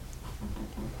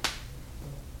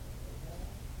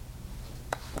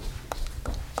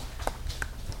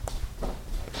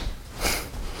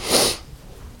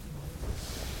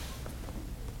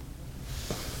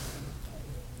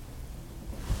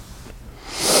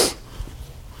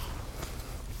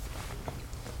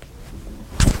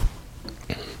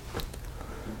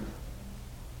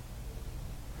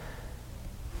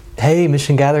Hey,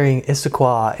 Mission Gathering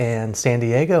Issaquah and San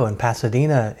Diego and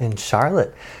Pasadena and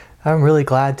Charlotte. I'm really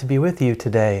glad to be with you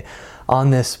today on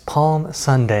this Palm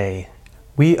Sunday.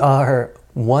 We are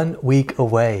 1 week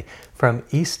away from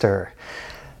Easter.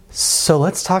 So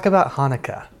let's talk about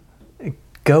Hanukkah.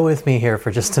 Go with me here for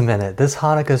just a minute. This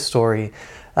Hanukkah story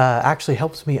actually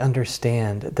helps me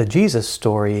understand the Jesus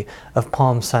story of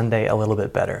Palm Sunday a little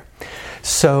bit better.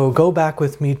 So go back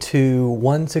with me to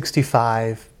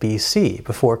 165 BC,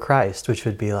 before Christ, which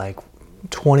would be like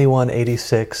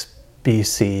 2186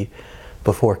 BC,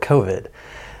 before COVID.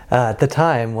 At the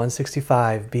time,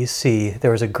 165 BC,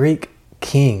 there was a Greek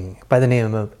king by the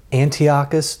name of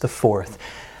Antiochus IV.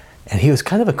 And he was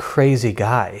kind of a crazy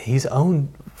guy. His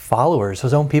own followers,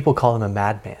 his own people call him a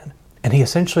madman. And he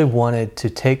essentially wanted to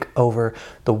take over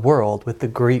the world with the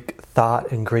Greek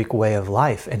thought and Greek way of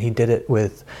life. And he did it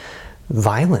with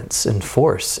violence and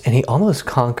force. And he almost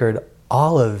conquered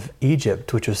all of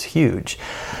Egypt, which was huge.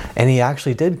 And he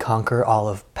actually did conquer all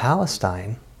of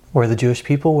Palestine, where the Jewish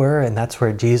people were, and that's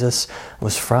where Jesus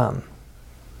was from.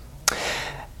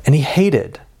 And he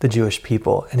hated the Jewish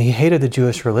people, and he hated the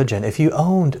Jewish religion. If you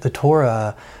owned the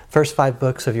Torah, first 5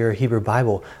 books of your Hebrew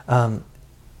Bible,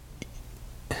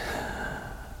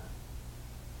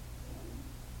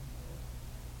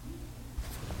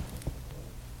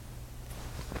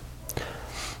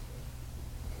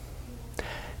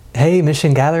 Hey,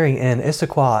 Mission Gathering in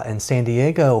Issaquah and San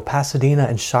Diego, Pasadena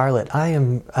and Charlotte. I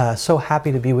am so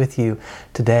happy to be with you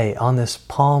today on this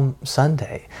Palm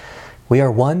Sunday. We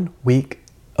are 1 week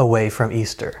away from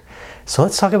Easter. So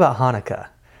let's talk about Hanukkah.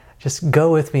 Just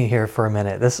go with me here for a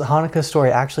minute. This Hanukkah story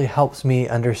actually helps me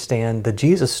understand the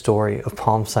Jesus story of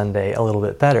Palm Sunday a little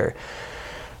bit better.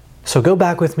 So go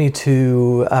back with me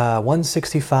to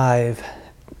 165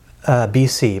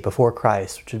 BC, before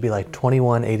Christ, which would be like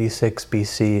 2186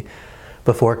 BC,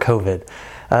 before COVID.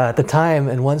 At the time,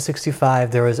 in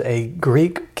 165, there was a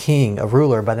Greek king, a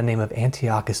ruler by the name of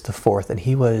Antiochus IV, and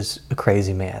he was a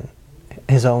crazy man.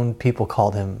 His own people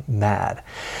called him mad.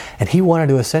 And he wanted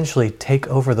to essentially take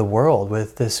over the world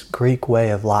with this Greek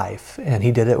way of life, and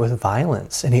he did it with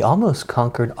violence, and he almost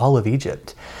conquered all of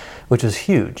Egypt, which was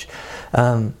huge.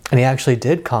 And he actually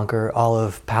did conquer all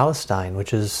of Palestine,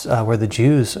 which is where the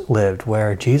Jews lived,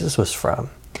 where Jesus was from.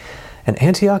 And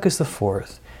Antiochus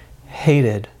IV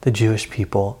hated the Jewish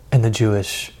people and the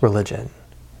Jewish religion.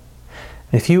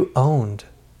 And if you owned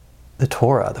the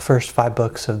Torah, the first 5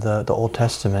 books of the Old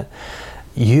Testament,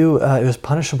 it was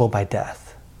punishable by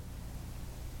death.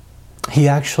 He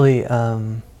actually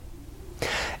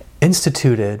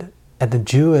instituted at the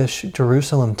Jewish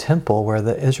Jerusalem temple, where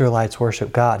the Israelites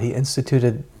worship God, he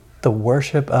instituted the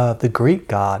worship of the Greek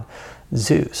god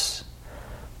Zeus.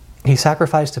 He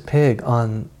sacrificed a pig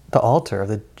on the altar of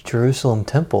the Jerusalem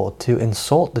temple to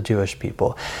insult the Jewish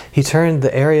people. He turned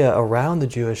the area around the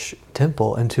Jewish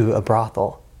temple into a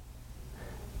brothel.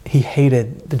 He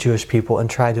hated the Jewish people and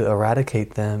tried to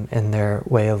eradicate them in their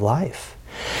way of life.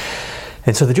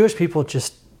 And so the Jewish people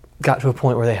just got to a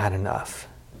point where they had enough.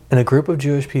 And a group of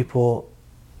Jewish people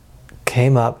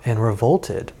came up and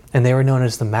revolted, and they were known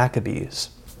as the Maccabees.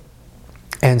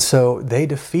 And so they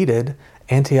defeated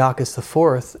Antiochus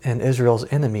IV and Israel's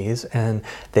enemies, and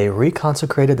they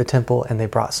reconsecrated the temple, and they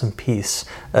brought some peace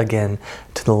again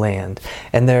to the land.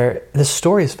 And this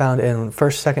story is found in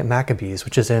 1st, 2nd Maccabees,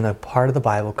 which is in a part of the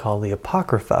Bible called the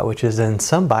Apocrypha, which is in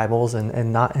some Bibles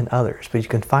and not in others, but you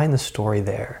can find the story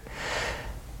there.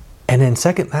 And in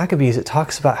 2nd Maccabees, it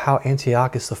talks about how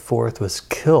Antiochus IV was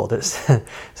killed. It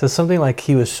says something like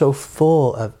he was so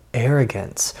full of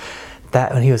arrogance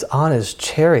that when he was on his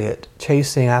chariot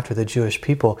chasing after the Jewish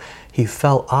people, he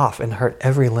fell off and hurt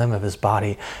every limb of his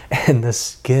body. And the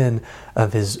skin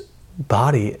of his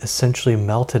body essentially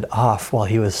melted off while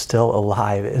he was still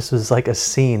alive. This was like a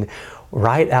scene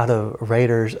right out of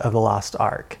Raiders of the Lost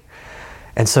Ark.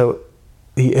 And so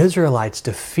the Israelites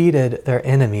defeated their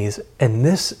enemies, and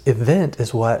this event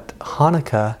is what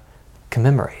Hanukkah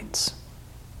commemorates.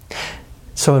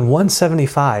 So in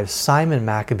 175, Simon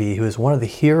Maccabee, who is one of the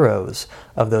heroes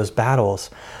of those battles,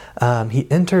 he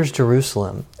enters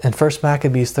Jerusalem. And 1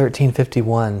 Maccabees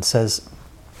 13:51 says,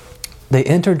 "They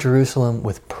entered Jerusalem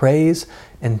with praise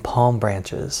and palm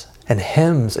branches, and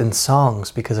hymns and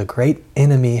songs, because a great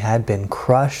enemy had been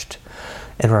crushed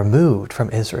and removed from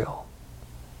Israel."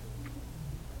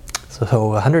 So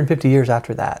 150 years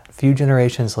after that, a few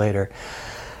generations later,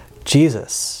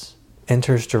 Jesus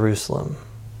enters Jerusalem.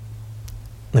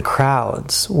 The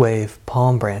crowds wave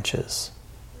palm branches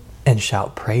and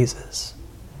shout praises,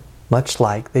 much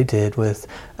like they did with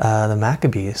the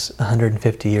Maccabees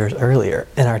 150 years earlier.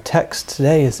 And our text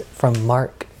today is from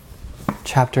Mark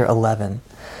chapter 11.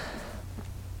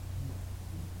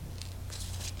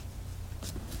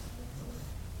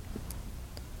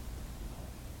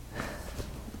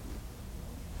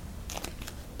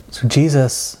 So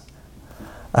Jesus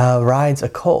rides a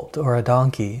colt or a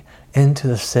donkey into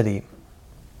the city.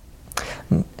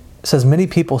 It says, many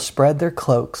people spread their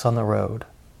cloaks on the road,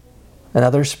 and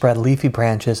others spread leafy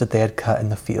branches that they had cut in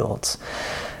the fields.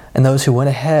 And those who went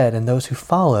ahead and those who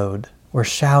followed were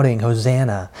shouting,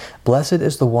 Hosanna! Blessed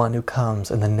is the one who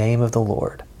comes in the name of the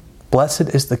Lord.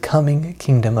 Blessed is the coming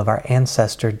kingdom of our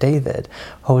ancestor David.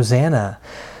 Hosanna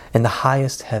in the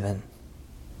highest heaven.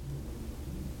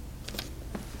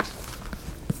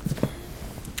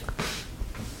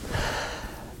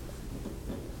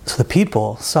 So the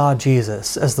people saw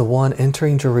Jesus as the one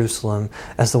entering Jerusalem,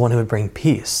 as the one who would bring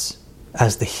peace,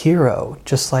 as the hero,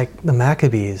 just like the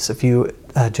Maccabees a few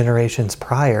generations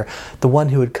prior, the one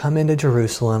who would come into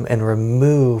Jerusalem and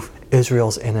remove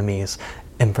Israel's enemies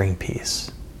and bring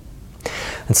peace.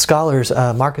 And scholars,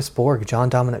 Marcus Borg, John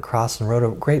Dominic Crossan, wrote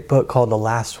a great book called The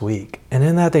Last Week. And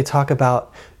in that they talk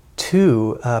about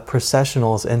two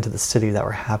processionals into the city that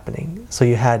were happening. So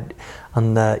you had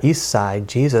on the east side,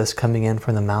 Jesus coming in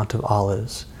from the Mount of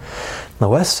Olives. On the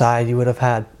west side, you would have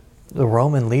had the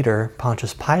Roman leader,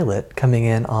 Pontius Pilate, coming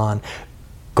in on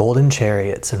golden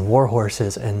chariots and war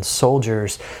horses and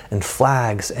soldiers and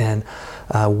flags and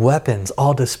weapons,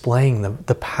 all displaying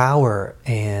the power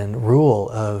and rule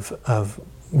of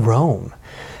Rome.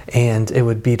 And it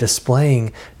would be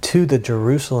displaying to the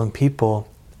Jerusalem people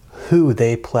who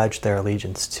they pledged their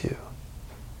allegiance to,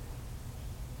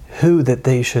 who that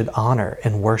they should honor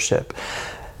and worship.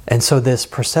 And so this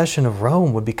procession of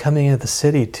Rome would be coming into the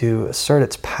city to assert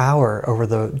its power over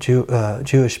the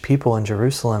Jewish people in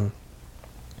Jerusalem,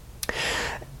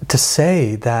 to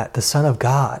say that the Son of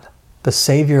God, the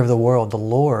Savior of the world, the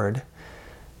Lord,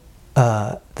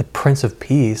 the Prince of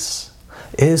Peace,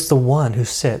 is the one who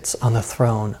sits on the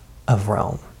throne of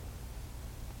Rome.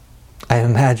 I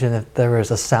imagine if there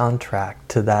was a soundtrack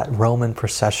to that Roman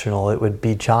processional, it would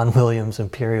be John Williams'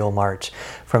 Imperial March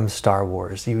from Star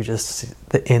Wars. You would just see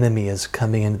the enemy is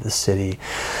coming into the city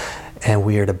and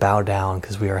we are to bow down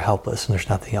because we are helpless and there's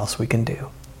nothing else we can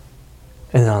do.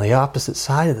 And then on the opposite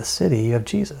side of the city, you have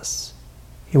Jesus.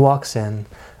 He walks in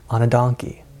on a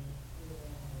donkey.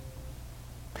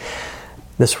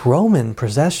 This Roman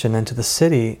procession into the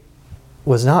city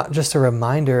was not just a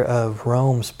reminder of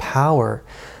Rome's power.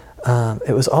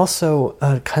 It was also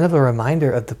kind of a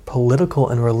reminder of the political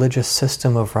and religious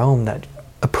system of Rome that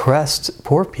oppressed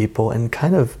poor people and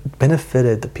kind of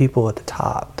benefited the people at the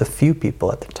top, the few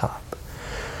people at the top.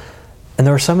 And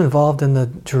there were some involved in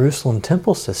the Jerusalem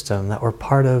temple system that were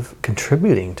part of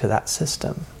contributing to that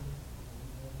system.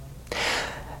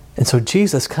 And so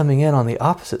Jesus coming in on the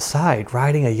opposite side,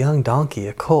 riding a young donkey,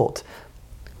 a colt,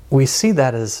 we see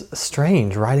that as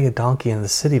strange, riding a donkey in the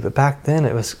city, but back then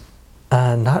it was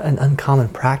not an uncommon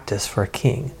practice for a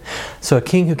king. So a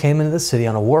king who came into the city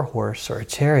on a war horse or a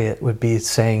chariot would be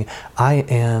saying, I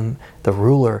am the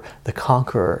ruler, the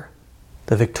conqueror,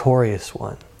 the victorious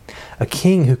one. A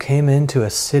king who came into a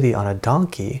city on a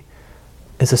donkey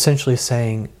is essentially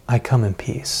saying, I come in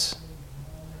peace.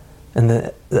 And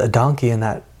the donkey in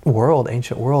that world,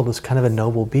 ancient world, was kind of a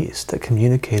noble beast that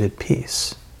communicated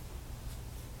peace.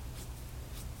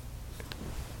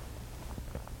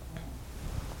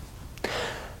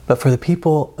 But for the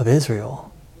people of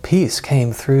Israel, peace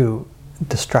came through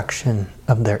destruction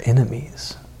of their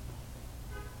enemies.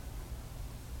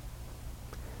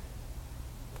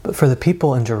 But for the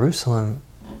people in Jerusalem,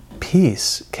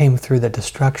 peace came through the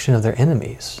destruction of their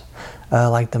enemies,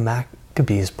 like the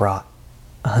Maccabees brought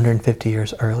 150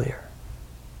 years earlier.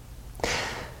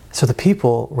 So the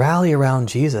people rally around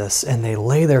Jesus and they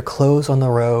lay their clothes on the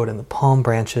road and the palm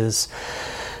branches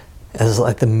as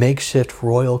like the makeshift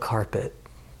royal carpet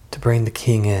to bring the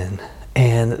king in.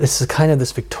 And this is kind of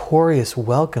this victorious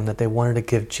welcome that they wanted to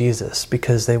give Jesus,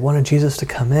 because they wanted Jesus to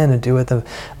come in and do what the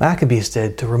Maccabees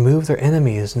did, to remove their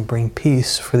enemies and bring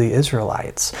peace for the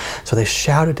Israelites. So they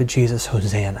shouted to Jesus,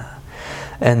 Hosanna.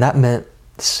 And that meant,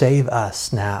 save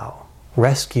us now.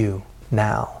 Rescue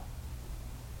now.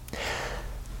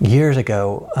 Years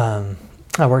ago,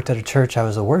 I worked at a church. I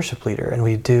was a worship leader, and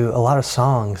we do a lot of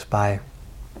songs by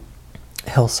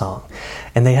Hillsong.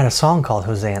 And they had a song called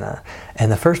Hosanna.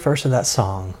 And the first verse of that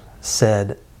song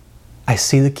said, I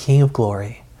see the King of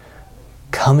Glory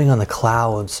coming on the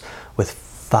clouds with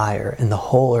fire, and the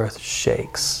whole earth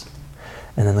shakes.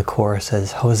 And then the chorus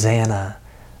says, Hosanna,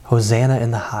 Hosanna in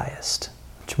the highest,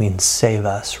 which means save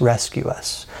us, rescue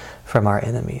us from our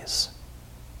enemies.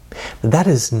 But that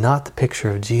is not the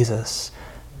picture of Jesus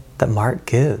that Mark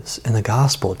gives in the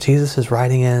gospel. Jesus is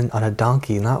riding in on a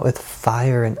donkey, not with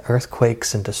fire and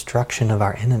earthquakes and destruction of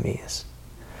our enemies.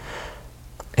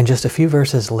 And just a few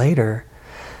verses later,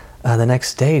 The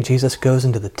next day, Jesus goes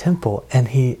into the temple, and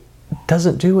he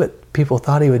doesn't do what people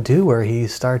thought he would do, where he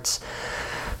starts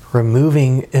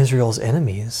removing Israel's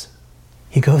enemies.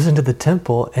 He goes into the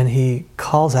temple and he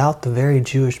calls out the very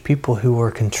Jewish people who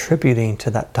were contributing to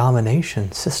that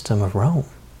domination system of Rome.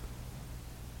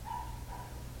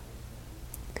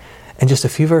 And just a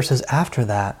few verses after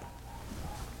that,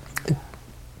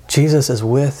 Jesus is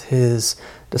with his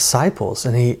disciples,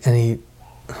 and he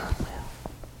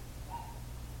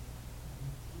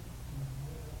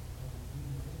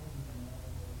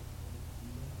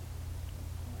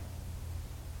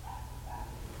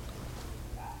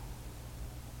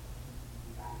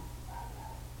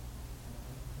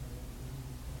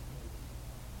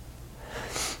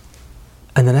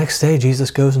And the next day, Jesus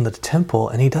goes into the temple,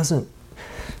 and he doesn't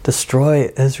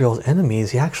destroy Israel's enemies.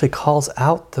 He actually calls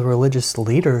out the religious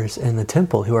leaders in the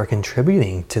temple who are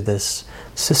contributing to this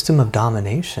system of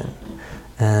domination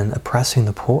and oppressing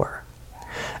the poor.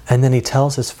 And then he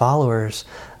tells his followers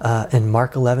in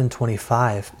Mark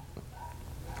 11:25,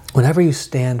 whenever you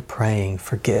stand praying,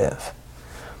 forgive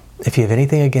if you have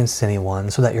anything against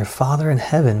anyone, so that your Father in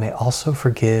heaven may also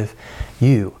forgive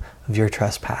you of your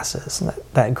trespasses. And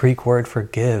that Greek word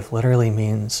forgive literally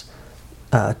means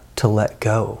to let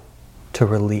go, to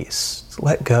release.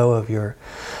 Let go of your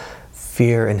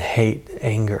fear and hate,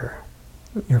 anger,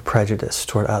 your prejudice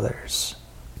toward others.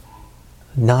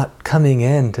 Not coming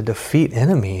in to defeat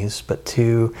enemies, but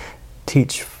to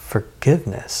teach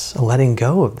forgiveness, letting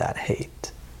go of that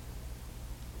hate.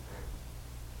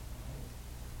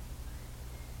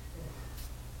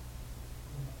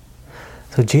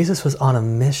 So Jesus was on a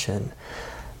mission,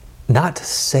 not to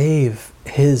save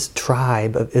his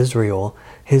tribe of Israel,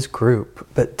 his group,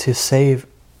 but to save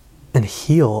and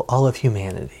heal all of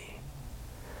humanity,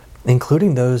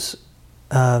 including those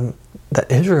that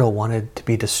Israel wanted to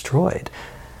be destroyed.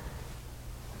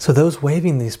 So those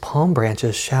waving these palm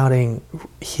branches, shouting,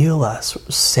 heal us,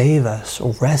 save us,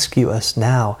 rescue us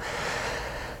now.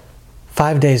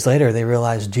 5 days later, they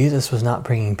realized Jesus was not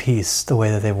bringing peace the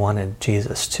way that they wanted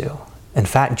Jesus to. In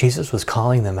fact, Jesus was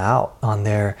calling them out on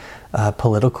their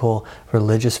political,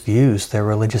 religious views, their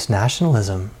religious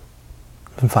nationalism.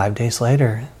 And 5 days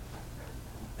later,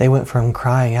 they went from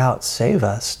crying out, save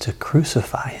us, to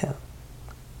crucify him.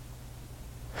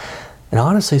 And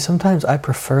honestly, sometimes I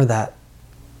prefer that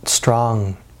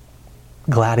strong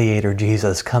gladiator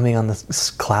Jesus coming on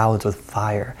the clouds with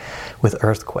fire, with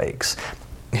earthquakes,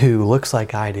 who looks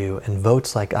like I do and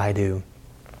votes like I do.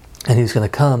 And he's going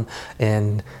to come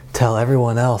and tell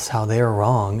everyone else how they're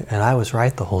wrong and I was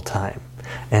right the whole time.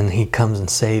 And he comes and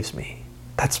saves me.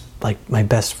 That's like my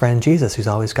best friend Jesus, who's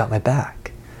always got my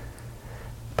back.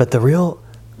 But the real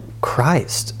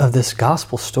Christ of this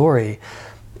gospel story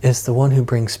is the one who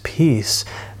brings peace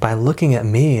by looking at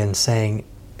me and saying,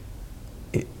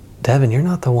 Devin, you're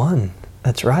not the one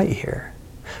that's right here.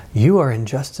 You are in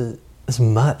just as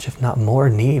much, if not more,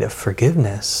 need of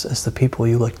forgiveness as the people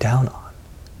you look down on.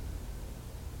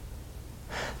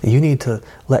 You need to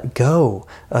let go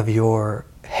of your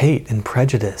hate and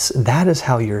prejudice. That is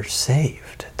how you're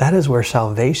saved. That is where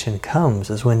salvation comes,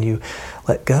 is when you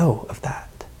let go of that.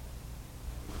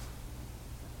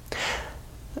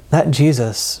 That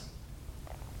Jesus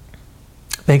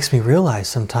makes me realize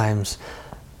sometimes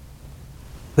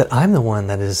that I'm the one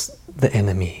that is the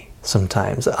enemy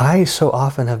sometimes. I so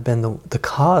often have been the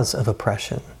cause of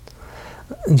oppression.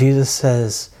 Jesus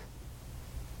says,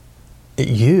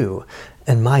 you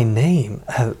and my name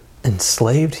have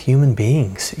enslaved human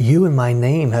beings. You and my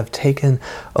name have taken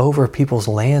over people's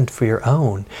land for your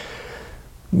own.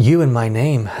 You and my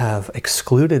name have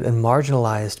excluded and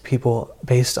marginalized people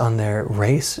based on their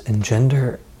race and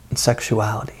gender and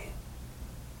sexuality.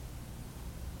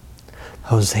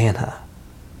 Hosanna.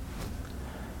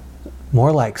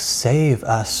 More like save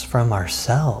us from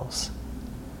ourselves.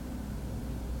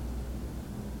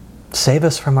 Save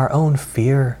us from our own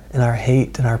fear and our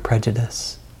hate and our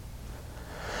prejudice.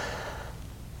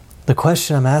 The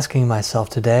question I'm asking myself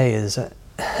today is,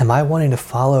 am I wanting to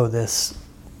follow this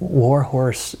war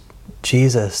horse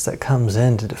Jesus that comes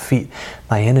in to defeat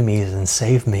my enemies and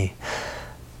save me?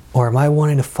 Or am I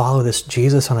wanting to follow this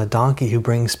Jesus on a donkey who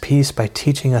brings peace by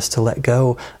teaching us to let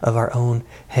go of our own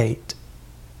hate?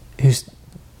 Who's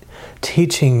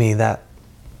teaching me that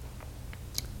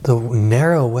the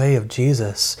narrow way of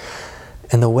Jesus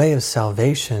and the way of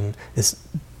salvation is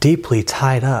deeply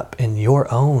tied up in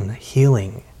your own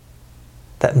healing.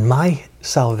 That my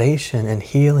salvation and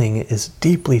healing is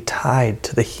deeply tied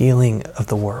to the healing of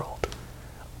the world,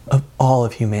 of all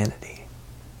of humanity.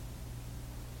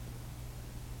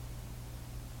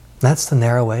 That's the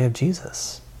narrow way of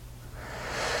Jesus.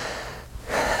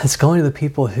 It's going to the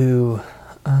people who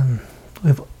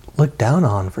we've looked down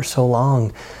on for so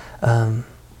long.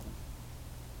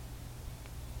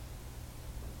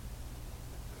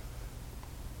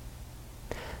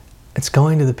 It's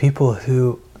going to the people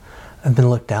who have been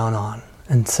looked down on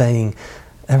and saying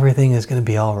everything is going to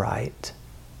be all right.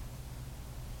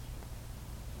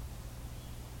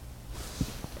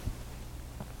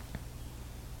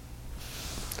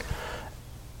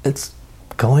 It's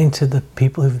going to the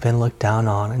people who've been looked down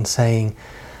on and saying,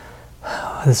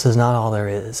 this is not all there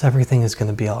is. Everything is going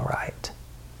to be all right.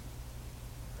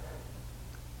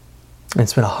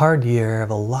 It's been a hard year of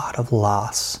a lot of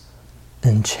loss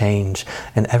and change,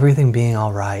 and everything being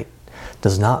all right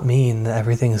does not mean that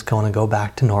everything is going to go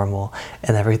back to normal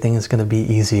and everything is going to be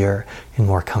easier and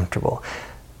more comfortable.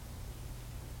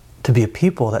 To be a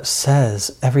people that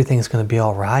says everything is going to be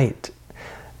all right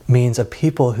means a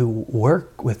people who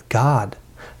work with God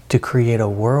to create a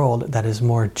world that is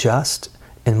more just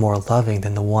and more loving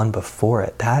than the one before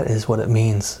it. That is what it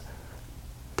means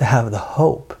to have the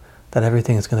hope that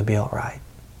everything is going to be all right.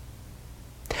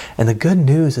 And the good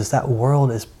news is that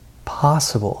world is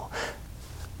possible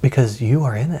because you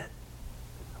are in it.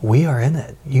 We are in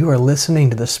it. You are listening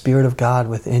to the Spirit of God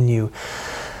within you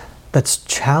that's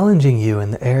challenging you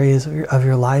in the areas of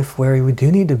your life where we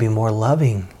do need to be more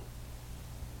loving.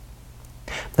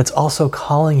 That's also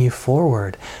calling you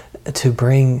forward to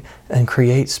bring and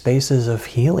create spaces of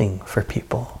healing for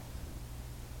people.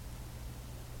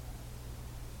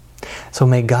 So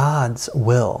may God's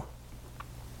will,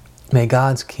 may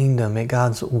God's kingdom, may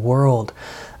God's world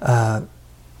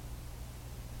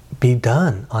be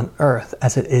done on earth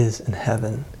as it is in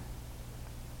heaven.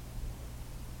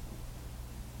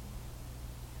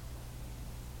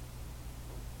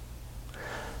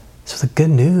 So the good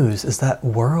news is that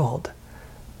world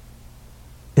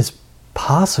is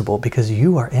possible because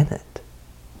you are in it.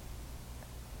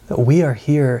 That we are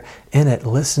here in it,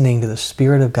 listening to the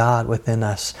Spirit of God within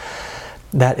us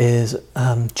that is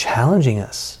challenging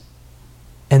us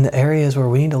in the areas where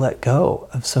we need to let go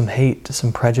of some hate,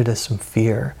 some prejudice, some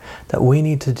fear, that we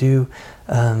need to do,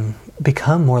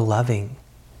 become more loving.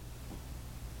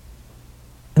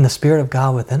 And the Spirit of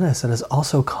God within us that is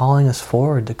also calling us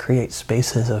forward to create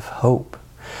spaces of hope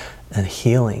and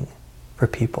healing for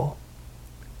people.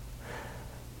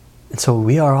 And so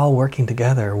we are all working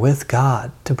together with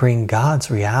God to bring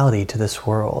God's reality to this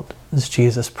world. As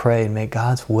Jesus prayed, may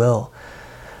God's will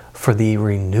for the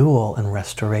renewal and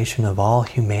restoration of all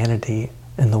humanity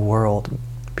in the world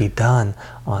be done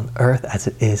on earth as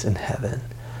it is in heaven.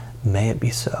 May it be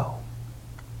so.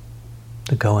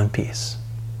 To go in peace.